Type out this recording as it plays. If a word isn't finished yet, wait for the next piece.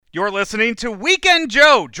You're listening to Weekend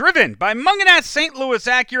Joe, driven by Mungenast St Louis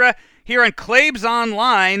Acura here on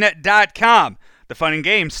ClaibsOnline.com. The fun and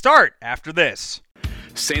games start after this.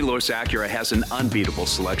 St. Louis Acura has an unbeatable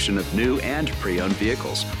selection of new and pre-owned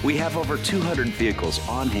vehicles. We have over 200 vehicles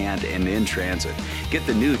on hand and in transit. Get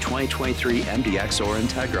the new 2023 MDX or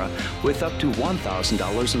Integra with up to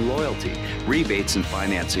 $1,000 in loyalty. Rebates and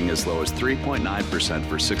financing as low as 3.9%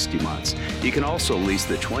 for 60 months. You can also lease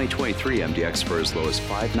the 2023 MDX for as low as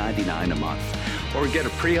 $599 a month. Or get a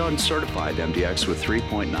pre-owned certified MDX with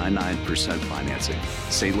 3.99% financing.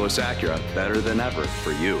 St. Louis Acura, better than ever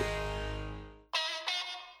for you.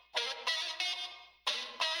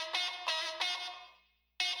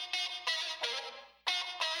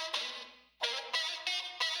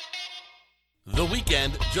 The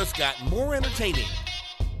weekend just got more entertaining.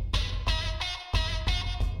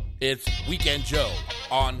 It's Weekend Joe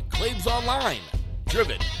on Claibs Online,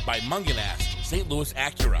 driven by Mungenast St Louis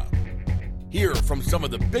Acura. Hear from some of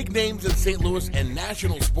the big names in St. Louis and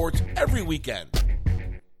national sports every weekend.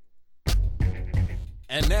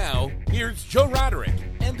 And now, here's Joe Road-erick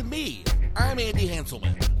and me. I'm Andy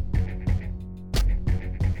Hanselman.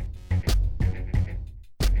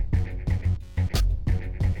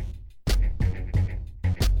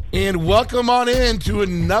 And welcome on in to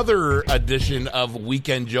another edition of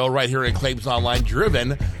Weekend Joe right here at Claibs Online,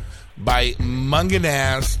 driven by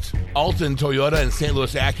Mungenast Alton Toyota and St.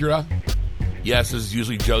 Louis Acura. Yes, this is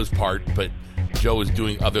usually Joe's part, but Joe is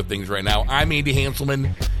doing other things right now. I'm Andy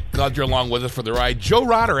Hanselman. Glad you're along with us for the ride. Joe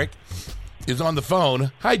Road-erick is on the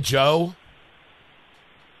phone. Hi, Joe.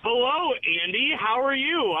 Hello, Andy. How are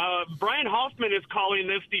you? Brian Hoffman is calling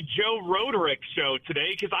this the Joe Road-erick show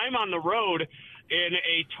today because I'm on the road in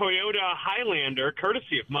a Toyota Highlander,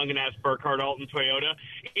 courtesy of Mungenast Burkard Alton Toyota.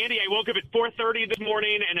 Andy, I woke up at 4:30 this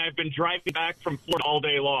morning, and I've been driving back from Florida all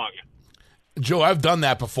day long. Joe, I've done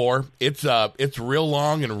that before. It's real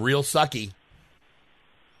long and real sucky.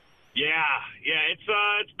 Yeah,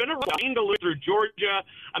 it's been a ride to through Georgia.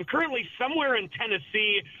 I'm currently somewhere in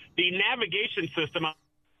Tennessee. The navigation system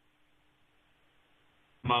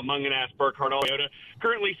Mungenast Burkard Alton Toyota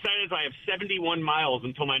currently says I have 71 miles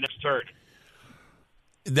until my next turn.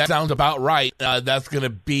 That sounds about right. That's going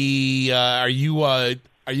to be. Are you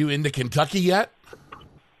into Kentucky yet?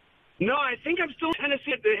 No, I think I'm still in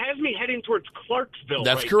Tennessee. It has me heading towards Clarksville.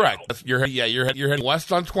 That's right correct. now. You're heading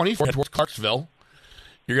west on 24 towards Clarksville.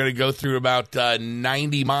 You're going to go through about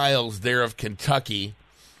 90 miles there of Kentucky.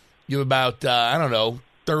 You have about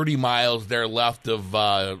 30 miles there left of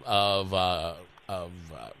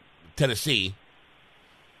Tennessee.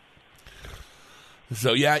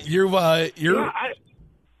 So yeah, you're.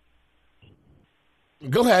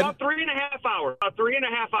 Go ahead. About 3.5 hours. About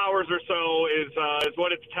 3.5 hours or so is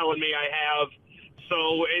what it's telling me I have.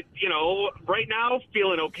 So right now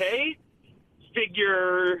feeling okay.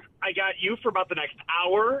 Figure I got you for about the next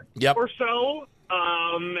hour or so,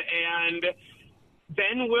 and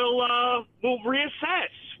then we'll reassess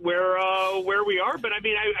where we are. But I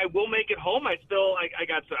mean, I will make it home. I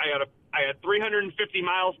had 350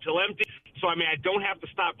 miles till empty. So I mean, I don't have to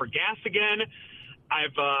stop for gas again.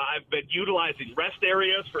 I've been utilizing rest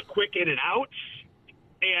areas for quick in and outs.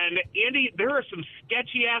 And Andy, there are some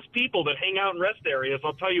sketchy ass people that hang out in rest areas.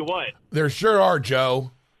 I'll tell you what. There sure are,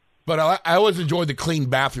 Joe. But I always enjoy the clean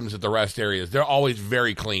bathrooms at the rest areas. They're always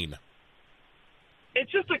very clean. It's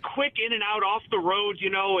just a quick in and out off the road.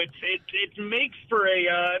 It makes for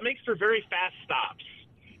very fast stops.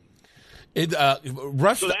 I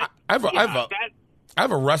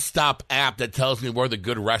have a rest stop app that tells me where the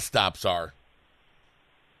good rest stops are.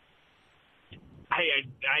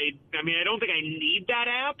 I mean, I don't think I need that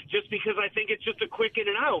app just because I think it's just a quick in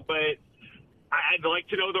and out, but I'd like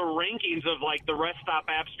to know the rankings of like the rest stop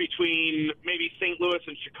apps between maybe St. Louis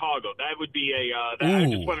and Chicago. That would be I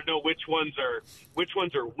just want to know which ones are which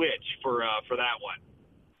for that one.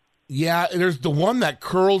 Yeah, there's the one that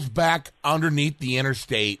curls back underneath the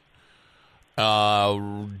interstate,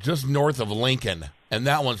 just north of Lincoln, and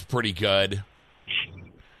that one's pretty good.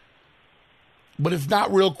 But it's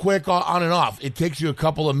not real quick on and off. It takes you a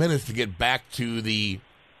couple of minutes to get back to the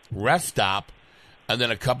rest stop, and then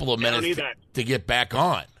a couple of minutes to get back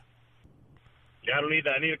on. Yeah, I don't need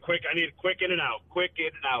that. I need a quick in and out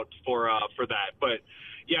for that. But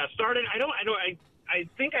yeah, started. I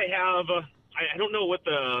think I have. I don't know what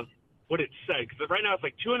it said because right now it's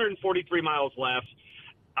like 243 miles left.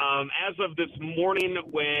 As of this morning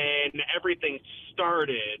when everything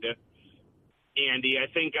started, Andy, I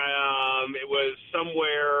think it was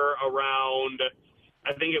somewhere around.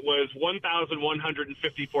 I think it was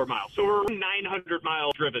 1,154 miles. So we're 900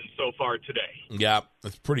 miles driven so far today. Yeah,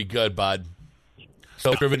 that's pretty good, bud.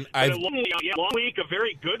 So, Driven, A long week, a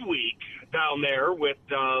very good week down there with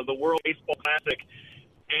the World Baseball Classic.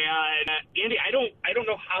 And Andy, I don't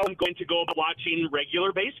know how I'm going to go about watching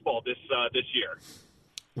regular baseball this year.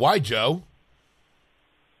 Why, Joe?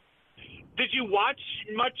 Did you watch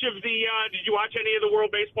much of the? Did you watch any of the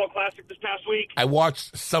World Baseball Classic this past week? I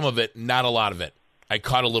watched some of it, not a lot of it. I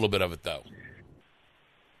caught a little bit of it, though.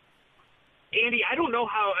 Andy, I don't know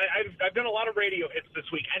how. I've done a lot of radio hits this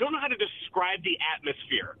week. I don't know how to describe the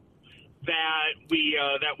atmosphere that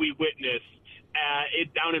we witnessed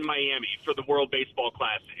down in Miami for the World Baseball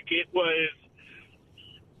Classic. It was.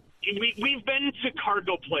 We've been to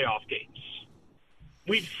Cardinal playoff games.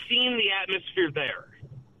 We've seen the atmosphere there.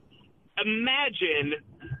 Imagine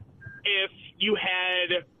if you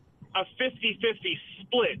had a 50-50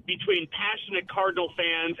 split between passionate Cardinal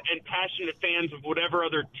fans and passionate fans of whatever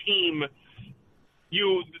other team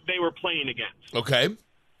they were playing against. Okay.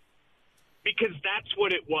 Because that's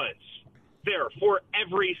what it was there for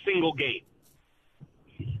every single game.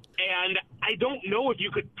 And I don't know if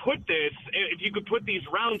you could put these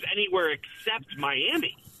rounds anywhere except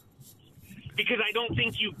Miami. Because I don't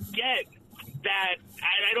think you get that.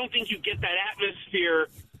 I don't think you get that atmosphere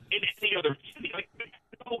in any other city. Like,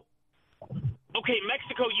 okay,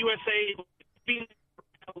 Mexico, USA.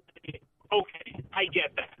 Okay, I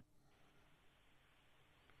get that.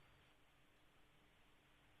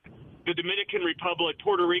 The Dominican Republic,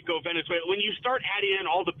 Puerto Rico, Venezuela. When you start adding in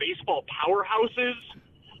all the baseball powerhouses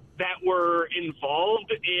that were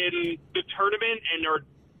involved in the tournament and are,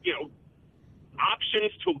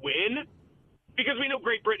 options to win. Because we know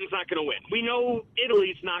Great Britain's not going to win. We know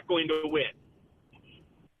Italy's not going to win.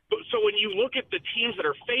 So when you look at the teams that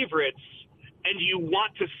are favorites and you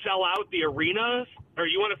want to sell out the arenas or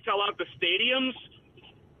you want to sell out the stadiums,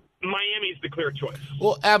 Miami's the clear choice.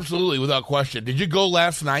 Well, absolutely, without question. Did you go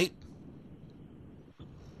last night?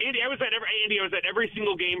 Andy, I was at every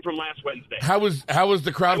single game from last Wednesday. How was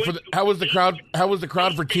the crowd for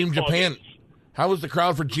Team Japan? Games. How was the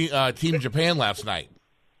crowd for Team Japan last night?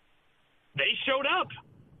 They showed up.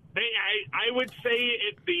 I would say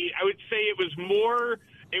it was more.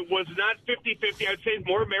 It was not 50-50. I would say it's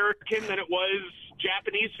more American than it was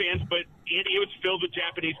Japanese fans. But Andy, it was filled with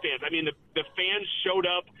Japanese fans. I mean, the fans showed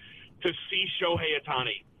up to see Shohei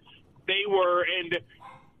Ohtani. They were, and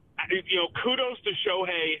kudos to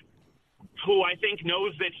Shohei, who I think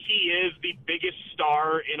knows that he is the biggest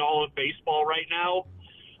star in all of baseball right now.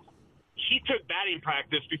 He took batting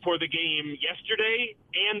practice before the game yesterday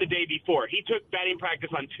and the day before. He took batting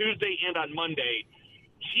practice on Tuesday and on Monday.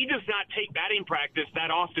 He does not take batting practice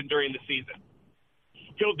that often during the season.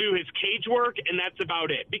 He'll do his cage work, and that's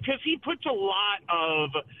about it. Because he puts a lot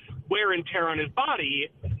of wear and tear on his body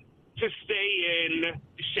to stay in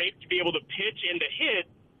shape to be able to pitch and to hit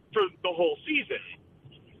for the whole season.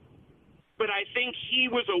 But I think he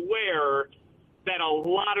was aware that a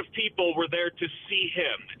lot of people were there to see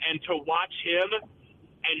him and to watch him,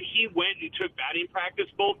 and he went and took batting practice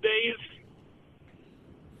both days,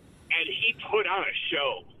 and he put on a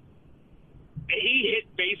show. He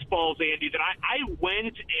hit baseballs, Andy, that I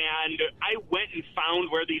went and found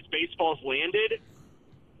where these baseballs landed,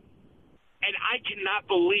 and I cannot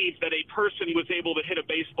believe that a person was able to hit a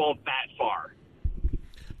baseball that far.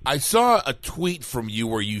 I saw a tweet from you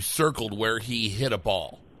where you circled where he hit a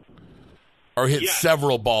ball. Or hit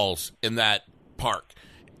several balls in that park.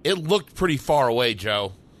 It looked pretty far away,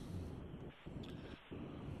 Joe.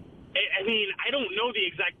 I mean, I don't know the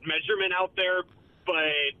exact measurement out there,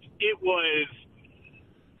 but it was.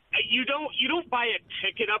 You don't buy a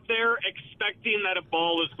ticket up there expecting that a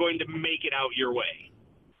ball is going to make it out your way.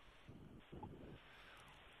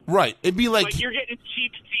 Right. It'd be like you're getting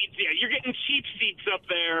cheap seats. Yeah, you're getting cheap seats up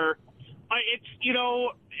there.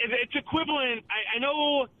 It's equivalent. I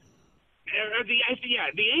know.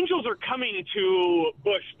 The Angels are coming to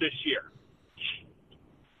Busch this year.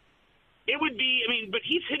 It would be, but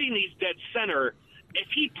he's hitting these dead center. If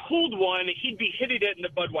he pulled one, he'd be hitting it in the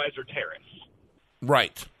Budweiser Terrace.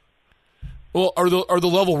 Right. Well, or the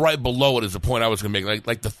level right below it is the point I was going to make,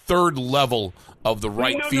 like the third level of the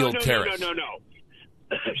field terrace. No.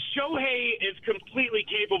 Shohei is completely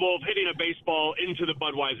capable of hitting a baseball into the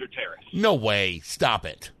Budweiser Terrace. No way. Stop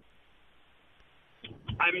it.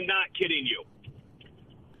 I'm not kidding you.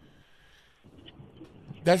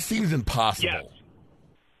 That seems impossible. Yes.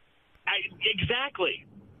 Exactly.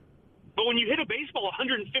 But when you hit a baseball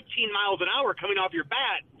 115 miles an hour coming off your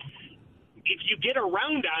bat, if you get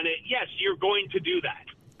around on it, yes, you're going to do that.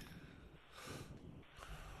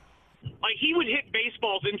 Like, he would hit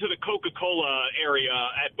baseballs into the Coca-Cola area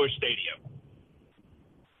at Busch Stadium.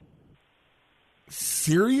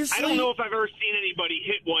 Seriously? I don't know if I've ever seen anybody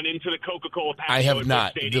hit one into the Coca-Cola patio I have at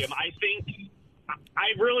not. Busch Stadium. I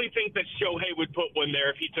really think that Shohei would put one there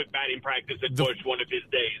if he took batting practice at Busch one of his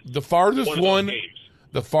days. The farthest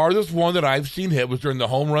one that I've seen hit was during the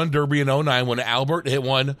Home Run Derby in 2009 when Albert hit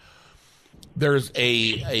one. There's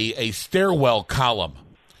a stairwell column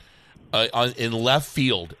in left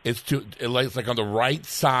field. It's like on the right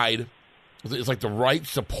side. It's like the right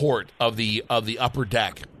support of the upper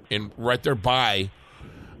deck, and right there by,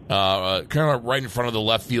 kind of right in front of the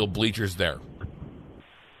left field bleachers there.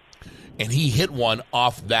 And he hit one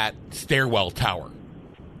off that stairwell tower.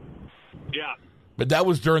 Yeah. But that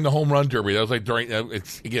was during the Home Run Derby. That was like during,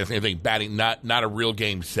 it's again, same thing, batting, not a real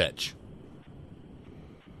game sitch.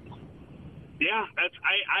 Yeah,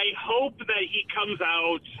 I hope that he comes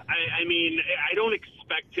out. I mean, I don't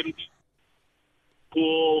expect him to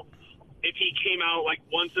cool if he came out like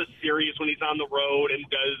once a series when he's on the road and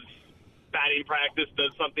does batting practice,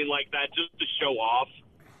 does something like that just to show off.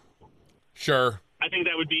 Sure. I think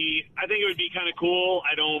it would be kind of cool.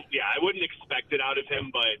 I wouldn't expect it out of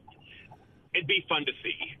him, but it'd be fun to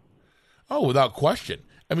see. Oh, without question.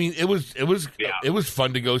 I mean, it was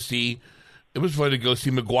fun to go see. It was fun to go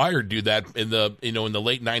see McGuire do that in the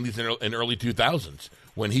late 90s and early 2000s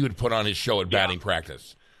when he would put on his show at batting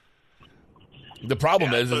practice. The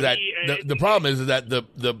problem is that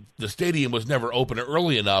the stadium was never open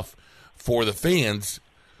early enough for the fans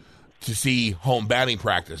to see home batting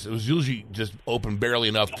practice. It was usually just open barely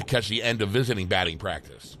enough to catch the end of visiting batting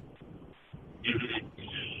practice.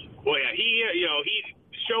 Well, yeah,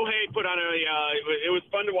 Shohei put on it was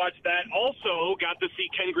fun to watch that. Also got to see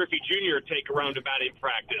Ken Griffey Jr. take a round of batting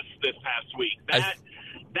practice this past week. That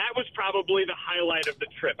was probably the highlight of the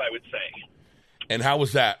trip, I would say. And how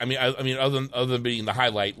was that? I mean, other than being the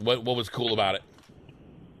highlight, what was cool about it?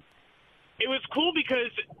 It was cool because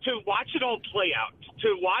to watch it all play out,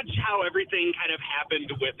 to watch how everything kind of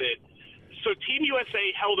happened with it. So Team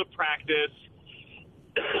USA held a practice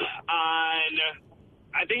on,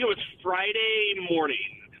 I think it was Friday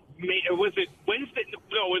morning. Was it Wednesday?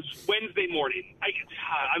 No, it was Wednesday morning.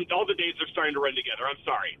 All the days are starting to run together. I'm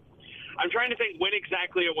sorry. I'm trying to think when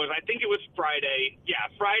exactly it was. I think it was Friday. Yeah,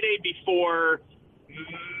 Friday before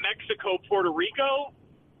Mexico, Puerto Rico.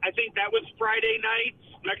 I think that was Friday night,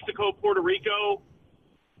 Mexico, Puerto Rico.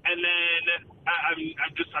 And then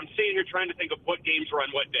I'm sitting here trying to think of what games were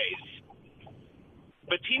on what days.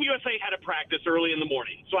 But Team USA had a practice early in the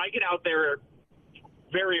morning. So I get out there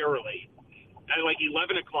very early at like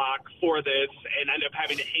 11 o'clock for this and end up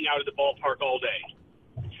having to hang out at the ballpark all day.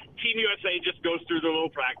 Team USA just goes through their little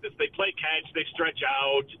practice. They play catch, they stretch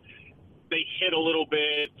out, they hit a little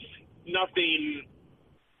bit. Nothing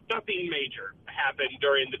major happened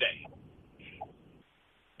during the day.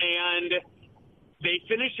 And they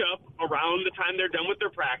finish up around the time they're done with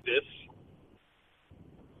their practice.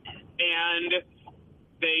 And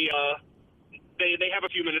they have a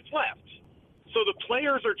few minutes left. So the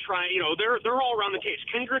players are trying, they're all around the cage.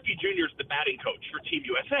 Ken Griffey Jr. is the batting coach for Team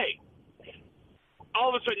USA. All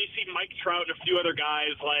of a sudden you see Mike Trout and a few other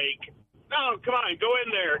guys like, "Oh, come on, go in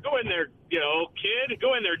there, kid,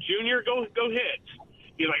 go in there, Junior, go hit."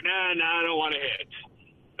 He's like, nah, I don't want to hit.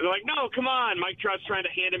 And they're like, "No, come on." Mike Trout's trying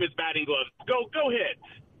to hand him his batting gloves. Go hit.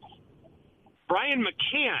 Brian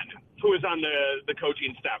McCann, who is on the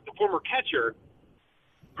coaching staff, the former catcher,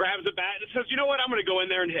 grabs a bat and says, "You know what? I'm going to go in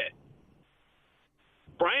there and hit."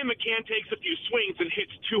 Brian McCann takes a few swings and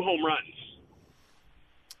hits 2 home runs.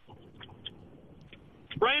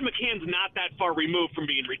 Brian McCann's not that far removed from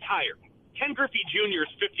being retired. Ken Griffey Jr. is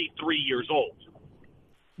 53 years old.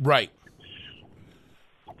 Right.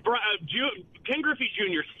 Ken Griffey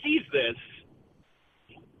Jr. sees this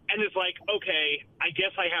and is like, okay, I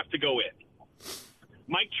guess I have to go in.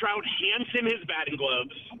 Mike Trout hands him his batting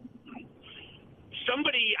gloves.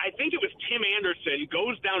 Somebody, I think it was Tim Anderson,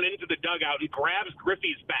 goes down into the dugout and grabs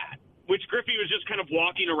Griffey's bat, which Griffey was just kind of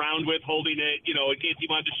walking around with, holding it, in case he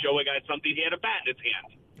wanted to show a guy something. He had a bat in his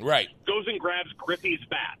hand. Right. Goes and grabs Griffey's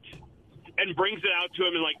bat and brings it out to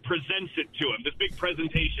him and, presents it to him. This big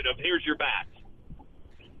presentation of, here's your bat.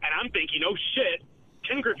 And I'm thinking, oh, shit,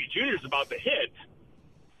 Ken Griffey Jr. is about to hit.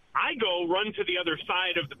 I go run to the other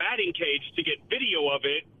side of the batting cage to get video of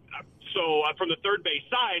it, from the third base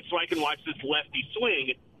side, so I can watch this lefty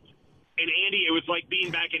swing. And Andy, it was like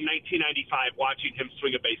being back in 1995 watching him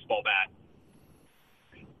swing a baseball bat.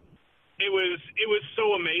 It was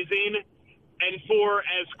so amazing. And for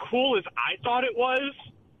as cool as I thought it was,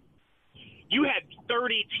 you had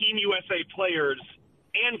 30 Team USA players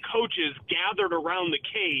and coaches gathered around the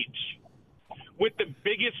cage with the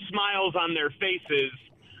biggest smiles on their faces,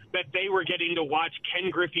 that they were getting to watch Ken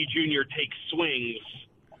Griffey Jr. take swings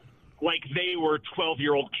like they were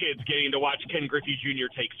 12-year-old kids getting to watch Ken Griffey Jr.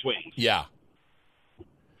 take swings. Yeah.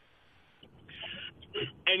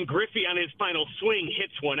 And Griffey on his final swing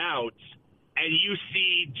hits one out, and you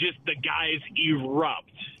see just the guys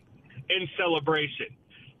erupt in celebration.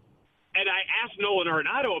 And I asked Nolan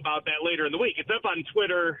Arenado about that later in the week. It's up on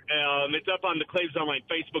Twitter. It's up on the Claves Online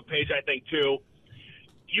Facebook page, I think, too.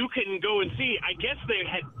 You can go and see. I guess they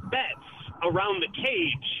had bets around the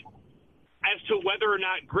cage as to whether or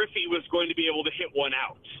not Griffey was going to be able to hit one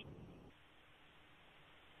out.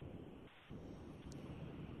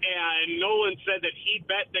 And Nolan said that he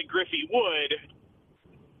bet that Griffey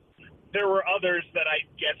would. There were others that I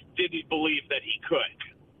guess didn't believe that he could.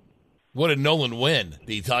 What did Nolan win? Did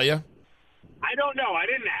he tell you? I don't know. I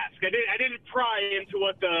didn't ask. I didn't pry into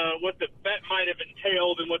what the bet might have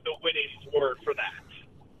entailed and what the winnings were for that.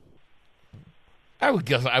 I would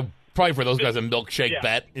guess probably for those guys a milkshake Yeah.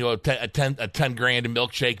 bet. You know, a $10,000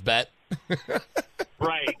 milkshake bet.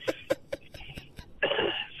 Right.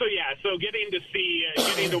 So getting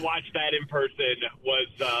to watch that in person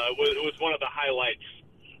was one of the highlights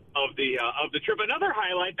of the trip. Another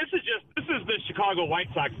highlight. This is the Chicago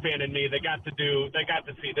White Sox fan in me that got to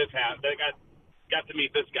see this happen. That got to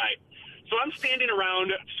meet this guy. So I'm standing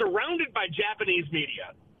around surrounded by Japanese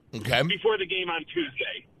media. Okay. Before the game on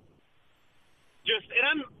Tuesday.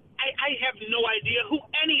 I have no idea who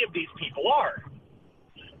any of these people are.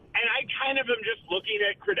 And I kind of am just looking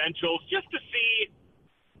at credentials just to see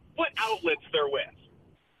what outlets they're with.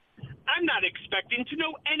 I'm not expecting to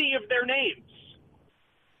know any of their names.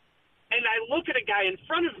 And I look at a guy in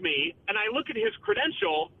front of me, and I look at his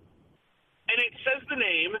credential, and it says the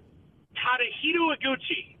name Tadahito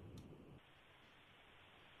Iguchi.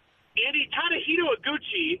 Andy, Tadahito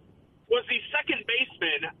Iguchi was the second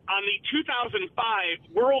baseman on the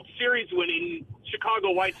 2005 World Series winning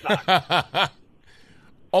Chicago White Sox.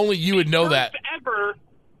 Only you would know that.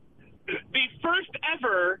 The first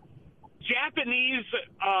ever Japanese,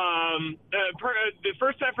 the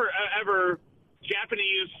first ever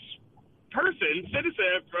Japanese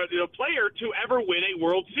citizen, player to ever win a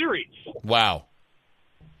World Series. Wow.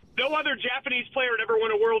 No other Japanese player had ever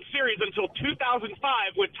won a World Series until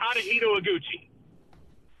 2005 with Tadahito Iguchi.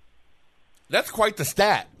 That's quite the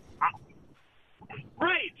stat.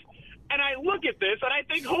 Right. And I look at this and I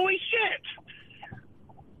think, holy shit.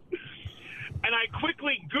 And I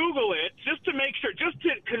quickly Google it just to make sure, just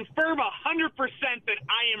to confirm 100% that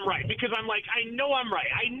I am right. Because I'm like, I know I'm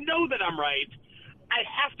right. I know that I'm right. I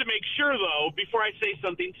have to make sure, though, before I say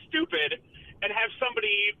something stupid and have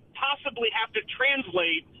somebody possibly have to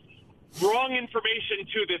translate wrong information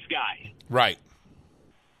to this guy. Right.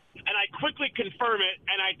 And I quickly confirm it,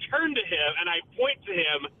 and I turn to him, and I point to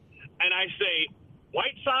him, and I say,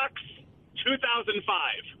 White Sox, 2005.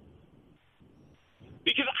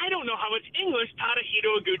 Because I don't know how much English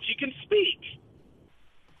Tadahito Iguchi can speak.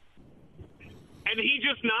 And he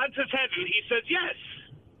just nods his head, and he says, yes.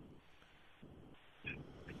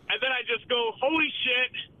 And then I just go, holy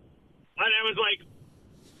shit. And I was like,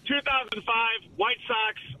 2005, White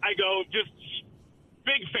Sox. I go, just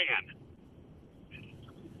big fan.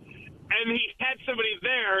 And he had somebody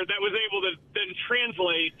there that was able to then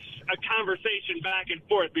translate a conversation back and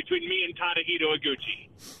forth between me and Tadahito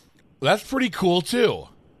Iguchi. That's pretty cool, too.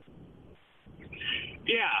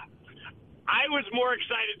 Yeah. I was more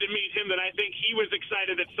excited to meet him than I think he was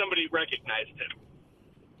excited that somebody recognized him.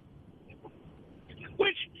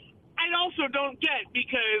 Which I also don't get,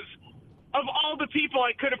 because of all the people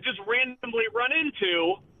I could have just randomly run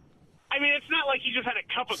into, I mean, it's not like he just had a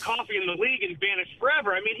cup of coffee in the league and vanished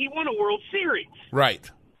forever. I mean, he won a World Series. Right.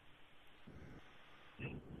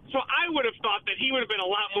 So I would have thought that he would have been a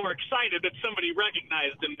lot more excited that somebody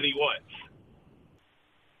recognized him than he was.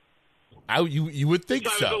 You would think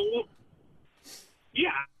so.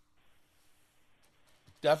 Yeah.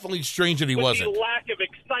 Definitely strange that he wasn't. With the lack of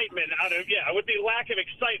excitement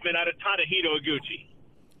out of Tadahito Iguchi.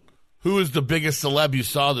 Who is the biggest celeb you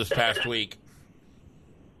saw this past week?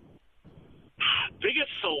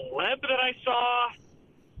 Biggest celeb that I saw?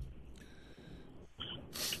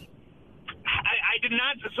 I did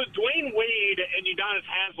not. So Dwayne Wade and Udonis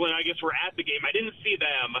Haslem, I guess, were at the game. I didn't see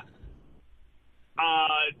them.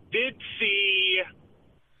 Did see.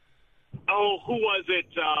 Oh, who was it?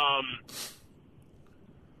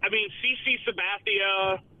 CC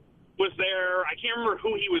Sabathia was there. I can't remember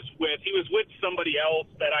who he was with. He was with somebody else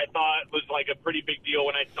that I thought was like a pretty big deal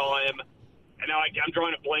when I saw him. And now I'm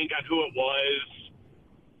drawing a blank on who it was.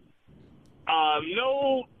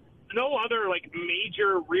 No other like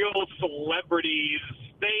major real celebrities.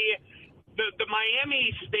 the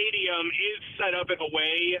Miami stadium is set up in a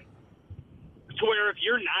way to where if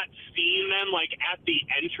you're not seeing them like at the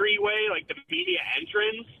entryway, like the media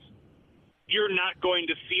entrance, you're not going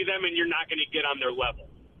to see them and you're not going to get on their level.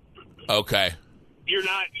 Okay. You're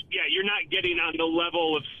not getting on the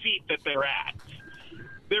level of seat that they're at.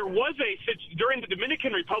 There was during the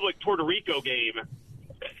Dominican Republic Puerto Rico game,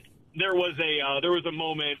 there was a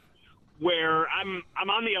moment where I'm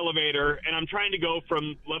on the elevator and I'm trying to go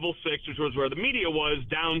from level 6, which was where the media was,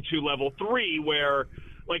 down to level 3, where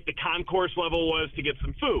like the concourse level was to get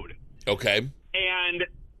some food. Okay. And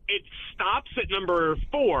it stops at number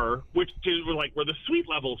 4, which is like where the suite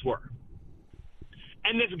levels were.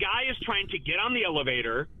 And this guy is trying to get on the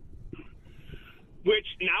elevator, which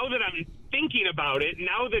now that I'm thinking about it,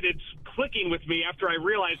 now that it's clicking with me after I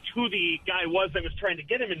realized who the guy was that was trying to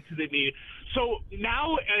get him into the media. So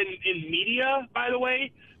now in media, by the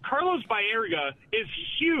way, Carlos Baerga is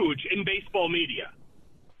huge in baseball media.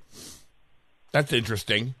 That's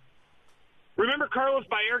interesting. Remember Carlos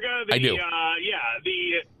Baerga? I do.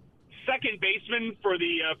 The second baseman for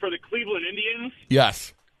the Cleveland Indians?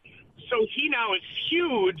 Yes. So he now is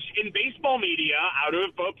huge in baseball media out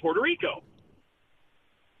of Puerto Rico.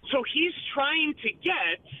 So he's trying to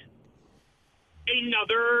get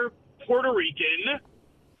another Puerto Rican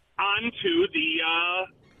onto the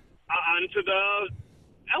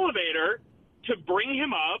elevator to bring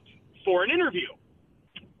him up for an interview.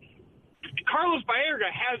 Carlos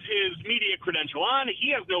Baerga has his media credential on.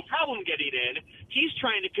 He has no problem getting in. He's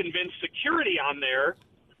trying to convince security on there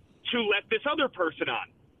to let this other person on.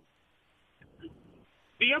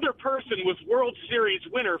 The other person was World Series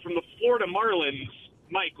winner from the Florida Marlins,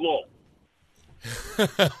 Mike Lowell.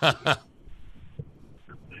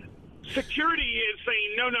 Security is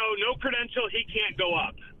saying, no credential, he can't go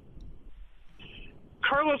up.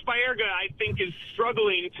 Carlos Baerga, I think, is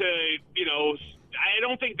struggling to, I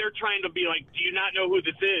don't think they're trying to be like, do you not know who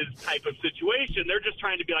this is type of situation. They're just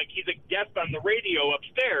trying to be like, he's a guest on the radio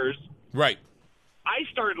upstairs. Right. I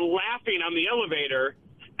start laughing on the elevator,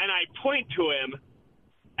 and I point to him,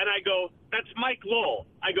 and I go, that's Mike Lowell.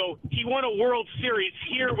 I go, he won a World Series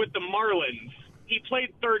here with the Marlins. He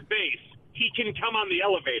played third base. He can come on the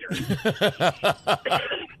elevator.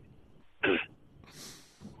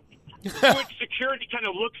 Which security kind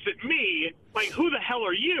of looks at me like, who the hell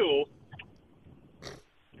are you?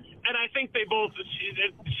 And I think they both,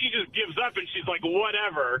 she just gives up and she's like,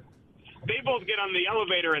 whatever. They both get on the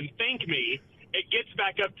elevator and thank me. It gets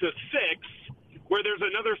back up to 6, where there's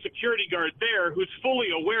another security guard there who's fully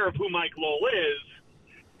aware of who Mike Lowell is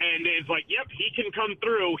and is like, yep, he can come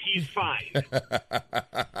through. He's fine.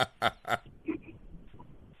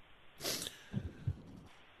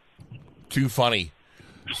 Too funny.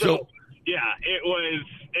 So yeah, it was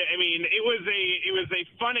a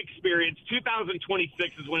fun experience.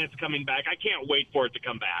 2026 is when it's coming back. I can't wait for it to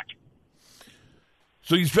come back.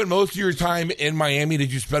 So you spent most of your time in Miami.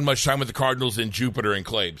 Did you spend much time with the Cardinals in Jupiter and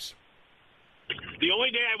Claves? The only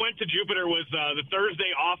day I went to Jupiter was the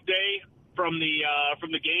Thursday off day from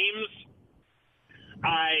the games.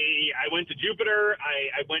 I went to Jupiter.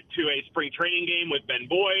 I went to a spring training game with Ben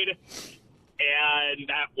Boyd, and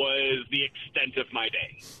that was the extent of my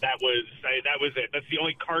day. That was it. That's the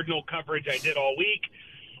only Cardinal coverage I did all week.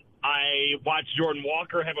 I watched Jordan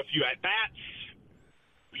Walker have a few at bats.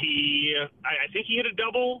 I think he hit a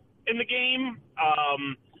double in the game.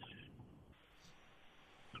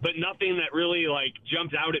 But nothing that really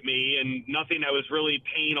jumped out at me, and nothing I was really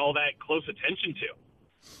paying all that close attention to.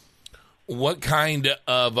 What kind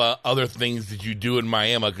of other things did you do in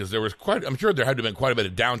Miami? Because I'm sure there had to have been quite a bit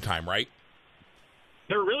of downtime, right?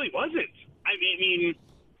 There really wasn't. I mean,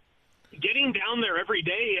 getting down there every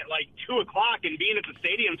day at 2:00 and being at the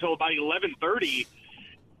stadium until about 11:30,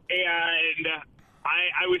 and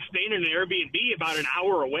I was staying in an Airbnb about an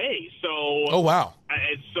hour away. So, oh wow!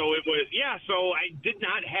 So it was, yeah. So I did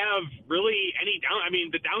not have really any down. I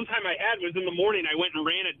mean, the downtime I had was in the morning. I went and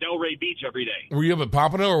ran at Delray Beach every day. Were you up at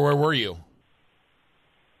Pompano, or where were you?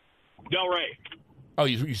 Delray. Oh,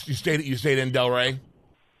 you stayed in Delray.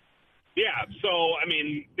 Yeah. So I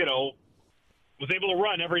mean, was able to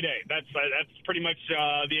run every day. That's pretty much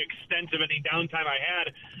the extent of any downtime I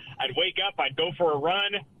had. I'd wake up, I'd go for a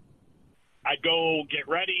run. I'd go get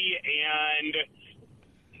ready, and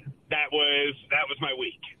that was my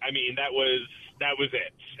week. I mean, that was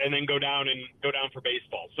it. And then go down for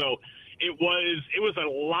baseball. So it was a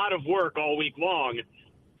lot of work all week long,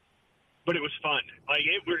 but it was fun. I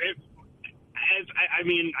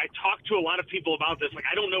talked to a lot of people about this.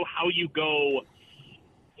 I don't know how you go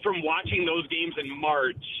from watching those games in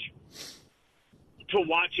March to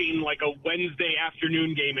watching like a Wednesday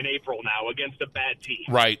afternoon game in April now against a bad team.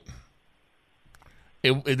 Right.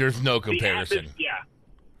 There's no comparison.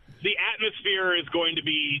 The atmosphere is going to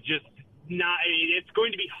be just not. It's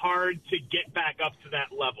going to be hard to get back up to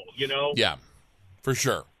that level. You know. Yeah, for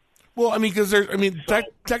sure. Well, I mean, because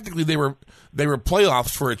technically they were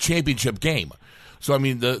playoffs for a championship game. So I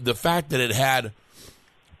mean, the fact that it had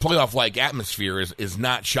playoff-like atmosphere is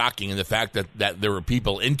not shocking, and the fact that there were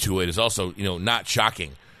people into it is also not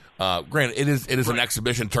shocking. Granted, it is an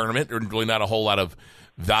exhibition tournament. There's really not a whole lot of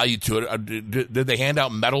value to it. Did they hand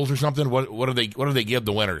out medals or something? What do they give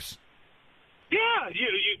the winners? Yeah,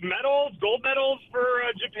 medals, gold medals for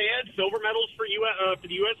Japan, silver medals for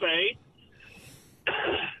the USA.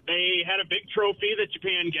 They had a big trophy that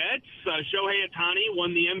Japan gets. Shohei Ohtani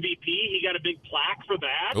won the MVP. He got a big plaque for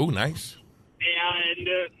that. Oh, nice. And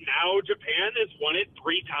now Japan has won it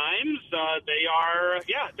 3 times.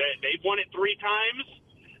 They've won it 3 times.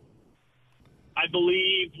 I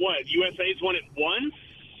believe, USA's won it once.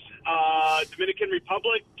 Dominican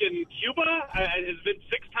Republic and Cuba has been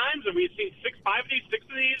 6 times, and we've seen 6 of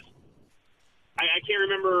these. I can't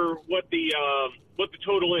remember what the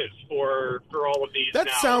total is for all of these. That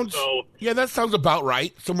sounds about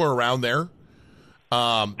right, somewhere around there.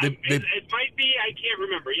 It might be. I can't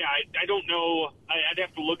remember. Yeah, I don't know. I'd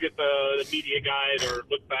have to look at the media guide or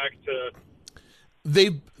look back to.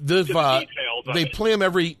 They play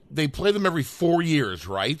them every 4 years,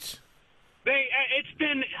 right?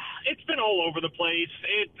 It's been all over the place.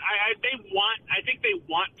 I think they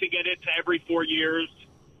want to get it to every 4 years.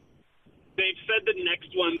 They've said the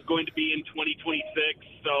next one's going to be in 2026,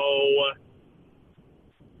 so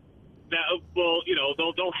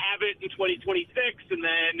they'll have it in 2026, and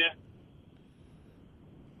then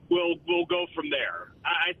we'll go from there.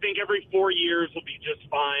 I think every 4 years will be just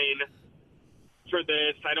fine for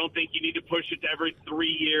this. I don't think you need to push it to every 3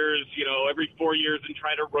 years, every 4 years, and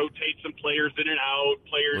try to rotate some players in and out.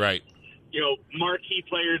 Players, right? Marquee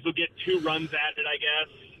players will get 2 runs at it, I guess.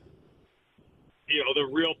 The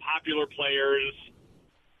real popular players,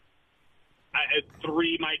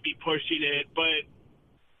 3 might be pushing it, but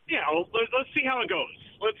let's see how it goes.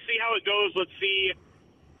 Let's see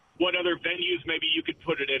what other venues maybe you could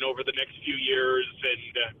put it in over the next few years,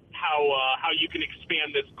 and how you can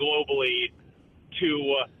expand this globally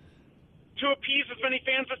to appease as many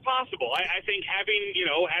fans as possible. I think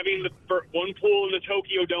having the one pool in the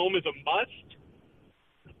Tokyo Dome is a must.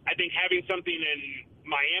 I think having something in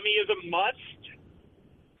Miami is a must.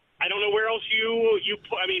 I don't know where else you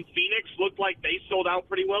put. I mean, Phoenix looked like they sold out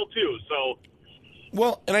pretty well too. So,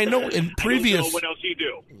 well, and I know in what else you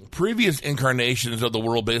do. Previous incarnations of the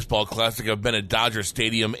World Baseball Classic have been at Dodger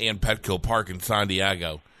Stadium and Petco Park in San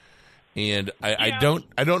Diego, and I don't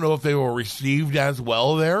know if they were received as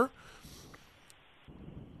well there.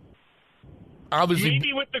 Obviously,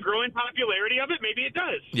 maybe with the growing popularity of it, maybe it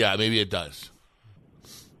does. Yeah, maybe it does.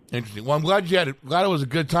 Interesting. Well, I'm glad it was a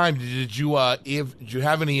good time. Did you have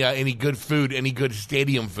any good food? Any good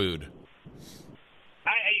stadium food?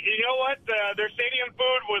 You know what? Their stadium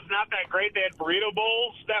food was not that great. They had burrito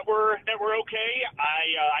bowls that were okay.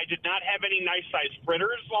 I did not have any nice sized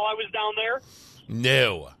fritters while I was down there.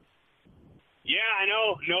 No. Yeah, I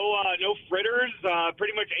know. No fritters.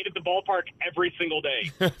 Pretty much ate at the ballpark every single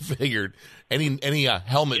day. Figured. Any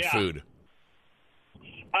helmet food?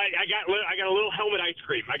 I got a little helmet ice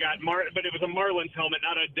cream. But it was a Marlins helmet,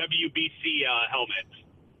 not a WBC helmet.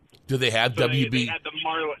 Do they have They had the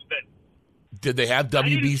Marlins. Did they have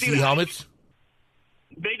WBC helmets?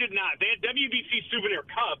 They did not. They had WBC souvenir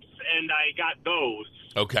cups, and I got those.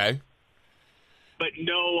 Okay. But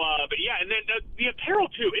no. But yeah, and then the apparel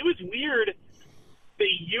too. It was weird. The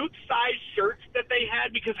youth size shirts that they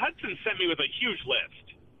had, because Hudson sent me with a huge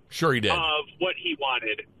list. Sure, he did. Of what he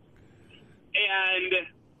wanted, and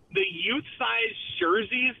the youth size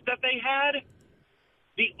jerseys that they had,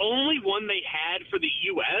 the only one they had for the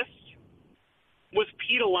U.S. was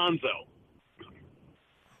Pete Alonso.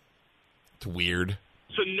 It's weird.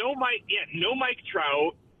 So no Mike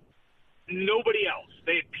Trout, nobody else.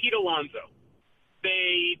 They had Pete Alonso.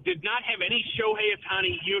 They did not have any Shohei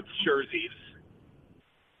Ohtani youth jerseys.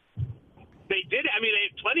 They did. I mean, they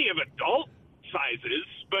had plenty of adult sizes,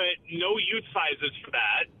 but no youth sizes for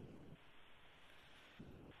that.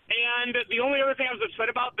 And the only other thing I was upset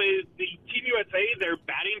about, the Team USA, their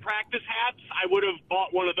batting practice hats, I would have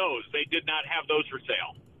bought one of those. They did not have those for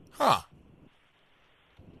sale. Huh.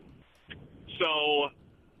 So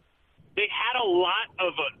they had a lot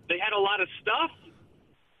of stuff.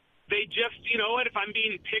 They just, and if I'm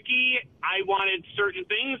being picky, I wanted certain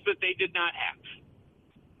things that they did not have.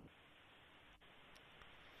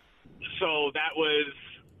 So that was,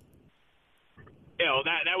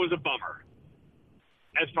 that was a bummer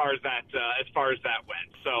as far as that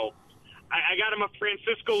went. So I got him a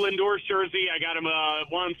Francisco Lindor jersey. I got him a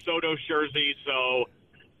Juan Soto jersey. So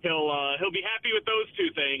he'll be happy with those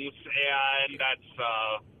two things, and that's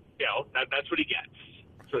what he gets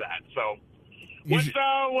for that. So. What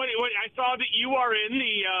I saw that you're in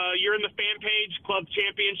the Fan Page Club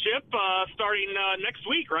Championship starting next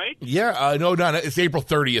week, right? Yeah, no, it's April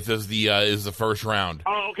 30th is the first round.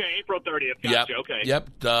 Oh, okay, April 30th. Gotcha. Yep. Okay. Yep.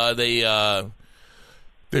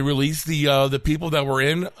 They released the people that were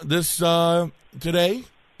in this today,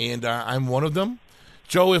 and I'm one of them.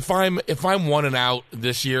 Joe, if I'm 1-0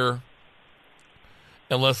 this year,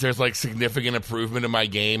 unless there's like significant improvement in my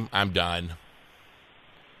game, I'm done.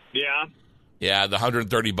 Yeah. Yeah, the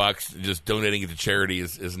 $130 just donating it to charity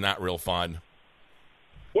is not real fun.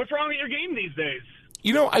 What's wrong with your game these days?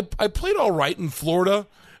 I played all right in Florida.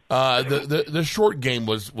 The short game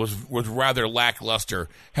was rather lackluster.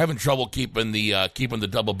 Having trouble keeping the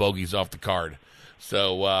double bogeys off the card.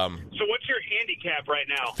 So what's your handicap right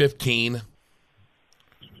now? 15.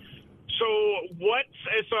 So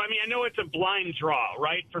I know it's a blind draw,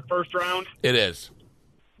 right, for first round? It is.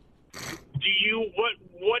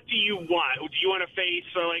 What do you want? Do you want to face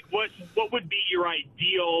what would be your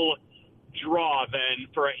ideal draw then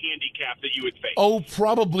for a handicap that you would face? Oh,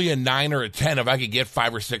 probably a 9 or a 10 if I could get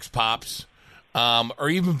 5 or 6 pops, or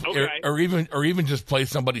even just play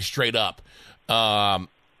somebody straight up.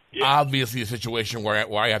 Obviously, a situation where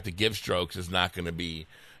I have to give strokes is not going to be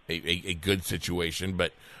a good situation,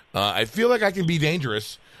 but I feel like I can be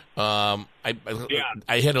dangerous. I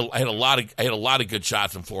hit a lot of good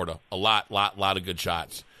shots in Florida. A lot of good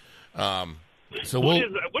shots. What's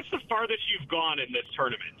the farthest you've gone in this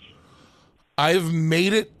tournament? I've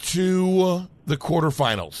made it to the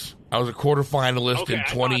quarterfinals. I was a quarterfinalist in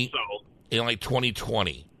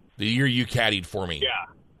 2020, the year you caddied for me. Yeah,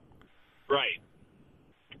 right.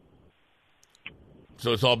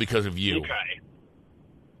 So it's all because of you. Okay.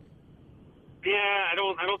 Yeah, I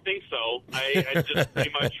don't think so. I just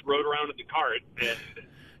pretty much rode around in the cart and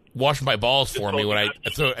wash my balls for me when I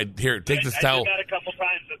throw. Here, take this towel. I did that a couple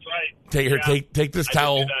times. That's right. Take this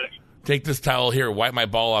towel. Take this towel here. Wipe my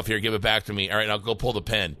ball off here. Give it back to me. All right, I'll go pull the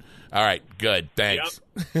pin. All right, good. Thanks.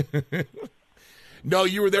 Yep. No,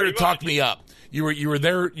 you were there to talk me up. You were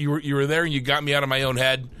there, and you got me out of my own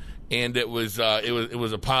head, and it was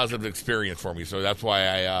a positive experience for me. So that's why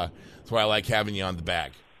I like having you on the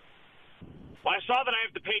bag. Well, I saw that I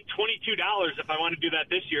have to pay $22 if I want to do that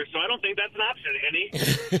this year, so I don't think that's an option,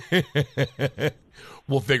 Andy.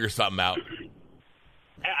 We'll figure something out.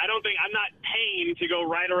 I don't think I'm not paying to go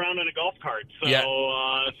ride around in a golf cart, so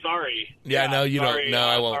sorry. Yeah, no, you don't. No,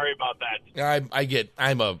 I won't. Sorry about that. I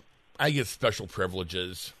get special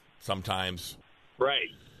privileges sometimes.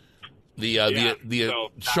 Right.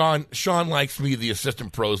 Sean likes me. The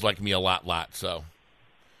assistant pros like me a lot. So.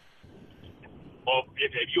 Well,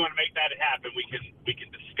 if you want to make that happen, we can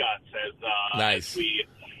discuss nice.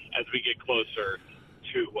 as we get closer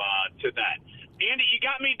to that. Andy, you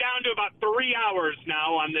got me down to about 3 hours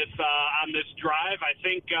now on this drive. I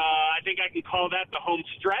think I can call that the home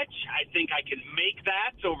stretch. I think I can make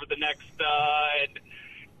that over the next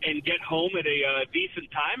and get home at a decent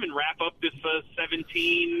time and wrap up this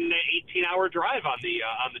 17, 18-hour drive on the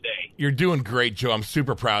day. You're doing great, Joe. I'm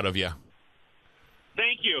super proud of you.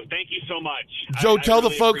 Thank you so much. Joe, I tell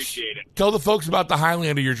really the folks about the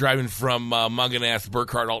Highlander you're driving from Mungenast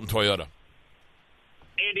Burkard Alton Toyota.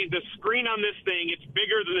 Andy, the screen on this thing, it's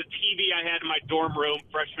bigger than the TV I had in my dorm room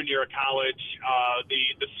freshman year of college.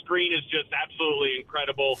 The screen is just absolutely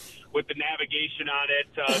incredible with the navigation on it.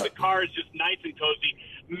 The car is just nice and cozy.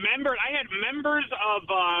 I had members of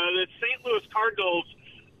the St. Louis Cardinals,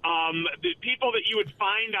 the people that you would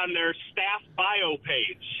find on their staff bio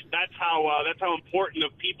page. That's how important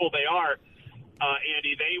of people they are,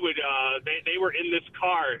 Andy. They were in this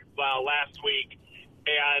car last week.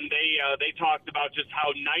 And they talked about just how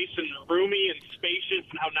nice and roomy and spacious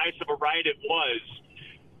and how nice of a ride it was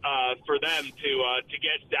for them to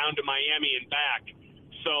get down to Miami and back.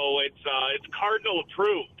 So it's Cardinal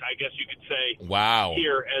approved, I guess you could say. Wow.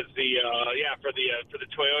 Here as for the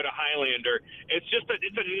Toyota Highlander, it's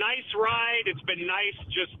a nice ride. It's been nice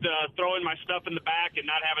just throwing my stuff in the back and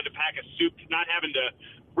not having to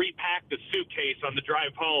repack the suitcase on the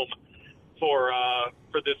drive home for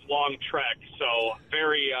this long trek. So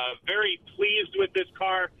very pleased with this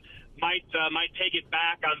car. Might take it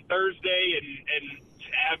back on Thursday and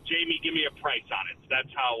have Jamie give me a price on it.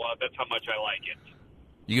 That's how much I like it.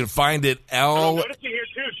 You can find it I'm noticing here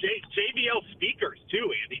too JBL speakers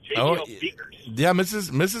too, Andy. JBL speakers. Yeah,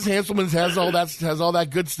 Mrs. Hanselman's has all that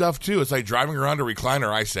good stuff too. It's like driving around a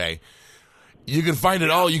recliner, I say. You can find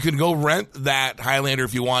it all. You can go rent that Highlander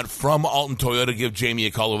if you want from Alton Toyota. Give Jamie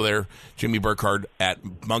a call over there, Jamie Burkard at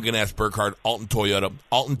Mungenast Burkard Alton Toyota.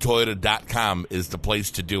 AltonToyota.com is the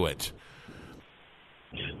place to do it.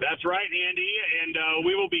 That's right, Andy, and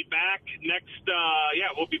we will be back next.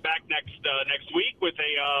 We'll be back next week with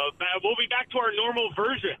we'll be back to our normal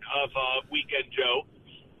version of Weekend Joe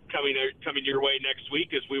coming your way next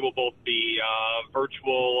week, as we will both be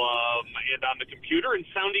virtual and on the computer and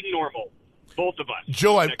sounding normal. Both of us.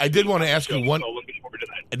 Joe, I did want to ask you one. So looking forward to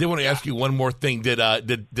that. I did want to ask you one more thing. Did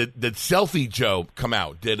Selfie Joe come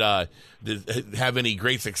out? Did have any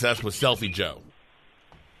great success with Selfie Joe?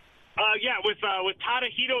 With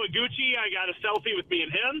Tadahito Iguchi, I got a selfie with me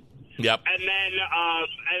and him. Yep. And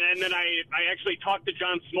then I actually talked to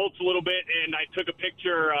John Smoltz a little bit, and I took a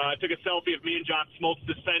picture, took a selfie of me and John Smoltz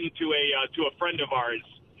to send to a friend of ours.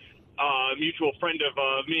 Mutual friend of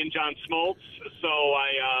me and John Smoltz. So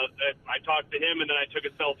I talked to him, and then I took a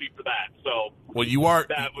selfie for that. So well, you are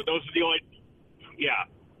those are the only. Yeah.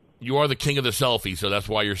 You are the king of the selfie, so that's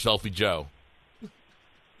why you're Selfie Joe.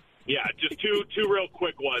 Yeah, just two real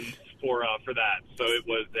quick ones for that. So it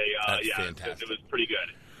was fantastic. It was pretty good.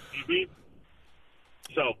 Mm-hmm.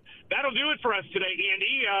 So that'll do it for us today,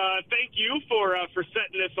 Andy. Thank you for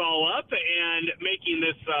setting this all up and making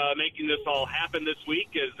this all happen this week.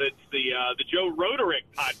 As it's the Joe Road-erick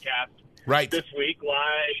podcast, right? This week,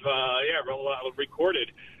 live,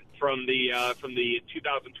 recorded from the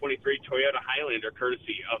 2023 Toyota Highlander,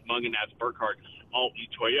 courtesy of Mungenast Burkard Alton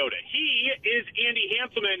Toyota. He is Andy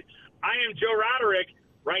Hanselman. I am Joe Road-erick.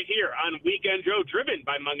 Right here on Weekend Joe, driven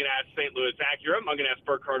by Mungenast St Louis Acura, Mungenast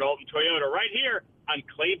Burkard Alton Toyota, right here on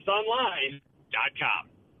ClaimsOnline.com.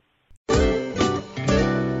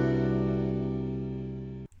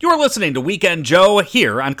 You're listening to Weekend Joe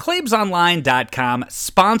here on ClaimsOnline.com,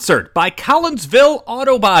 sponsored by Collinsville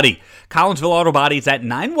Auto Body. Collinsville Auto Body is at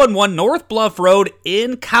 911 North Bluff Road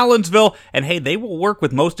in Collinsville. And hey, they will work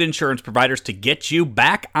with most insurance providers to get you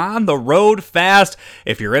back on the road fast.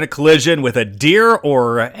 If you're in a collision with a deer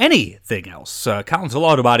or anything else, Collinsville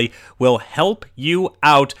Auto Body will help you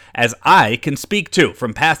out, as I can speak to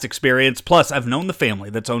from past experience. Plus, I've known the family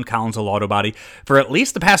that's owned Collinsville Auto Body for at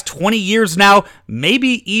least the past 20 years now,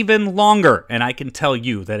 maybe even longer. And I can tell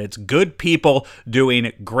you that it's good people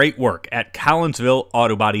doing great work at Collinsville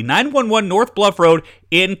Auto Body, 911 North Bluff Road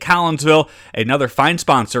in Collinsville. Another fine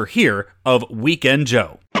sponsor here of Weekend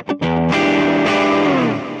Joe.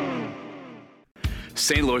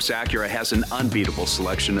 St. Louis Acura has an unbeatable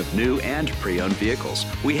selection of new and pre-owned vehicles.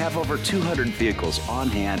 We have over 200 vehicles on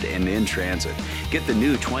hand and in transit. Get the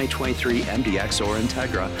new 2023 MDX or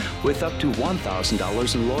Integra with up to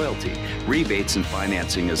 $1,000 in loyalty. Rebates and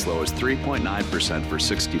financing as low as 3.9% for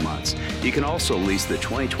 60 months. You can also lease the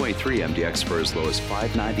 2023 MDX for as low as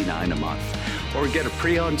 $599 a month. Or get a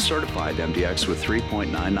pre-owned certified MDX with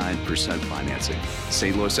 3.99% financing.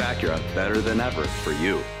 St. Louis Acura, better than ever for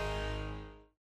you.